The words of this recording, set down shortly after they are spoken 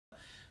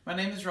My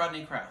name is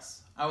Rodney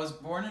Krause. I was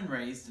born and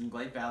raised in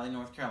Glade Valley,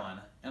 North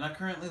Carolina, and I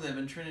currently live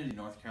in Trinity,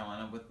 North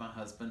Carolina with my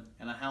husband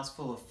and a house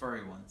full of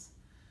furry ones.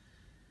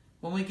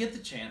 When we get the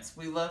chance,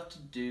 we love to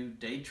do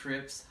day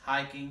trips,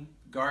 hiking,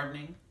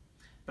 gardening,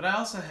 but I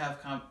also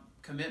have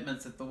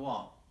commitments at the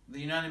Walk,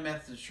 the United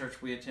Methodist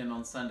Church we attend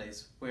on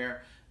Sundays,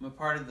 where I'm a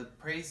part of the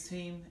praise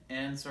team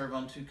and serve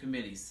on two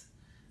committees,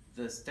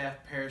 the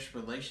Staff Parish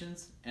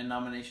Relations and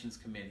Nominations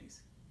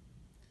Committees.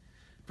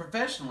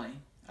 Professionally,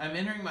 I'm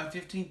entering my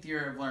 15th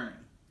year of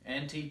learning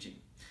and teaching.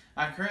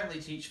 I currently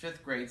teach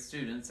 5th grade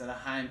students at a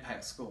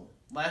high-impact school.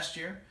 Last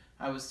year,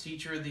 I was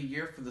Teacher of the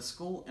Year for the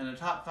school and a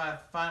top 5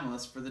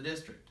 finalist for the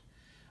district.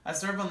 I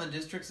serve on the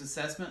district's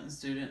Assessment and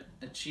Student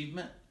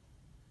Achievement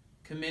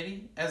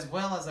Committee, as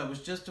well as I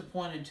was just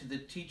appointed to the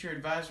Teacher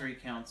Advisory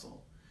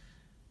Council.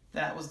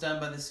 That was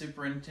done by the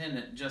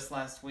superintendent just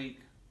last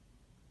week.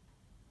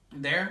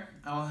 There,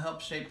 I will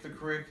help shape the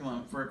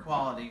curriculum for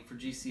equality for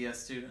GCS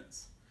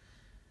students.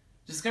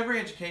 Discovery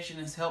Education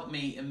has helped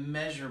me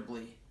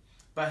immeasurably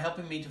by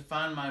helping me to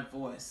find my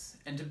voice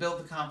and to build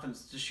the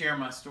confidence to share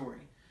my story.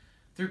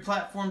 Through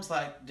platforms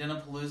like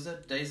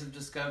Dinapalooza, Days of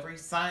Discovery,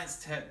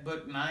 Science Tech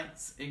Book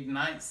Nights,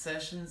 Ignite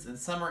sessions, and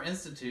Summer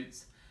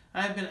Institutes,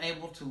 I have been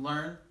able to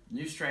learn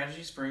new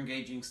strategies for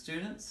engaging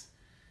students,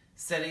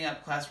 setting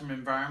up classroom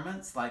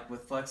environments like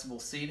with flexible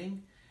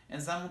seating,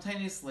 and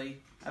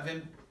simultaneously I've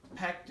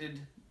impacted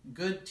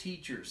good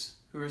teachers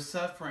who are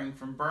suffering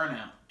from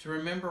burnout to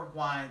remember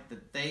why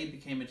that they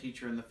became a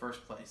teacher in the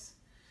first place.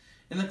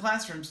 In the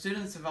classroom,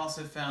 students have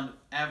also found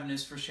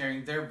avenues for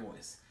sharing their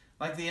voice,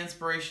 like the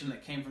inspiration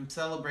that came from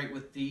Celebrate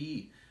with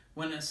DE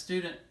when a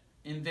student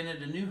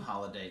invented a new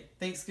holiday,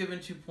 Thanksgiving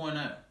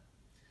 2.0.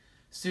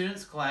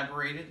 Students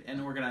collaborated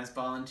and organized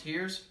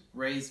volunteers,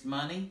 raised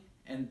money,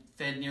 and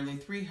fed nearly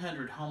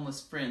 300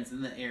 homeless friends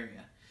in the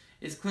area.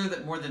 It's clear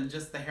that more than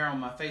just the hair on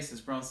my face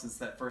has grown since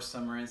that first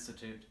Summer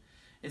Institute.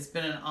 It's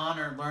been an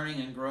honor learning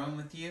and growing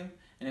with you,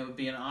 and it would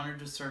be an honor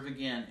to serve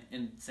again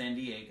in San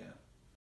Diego.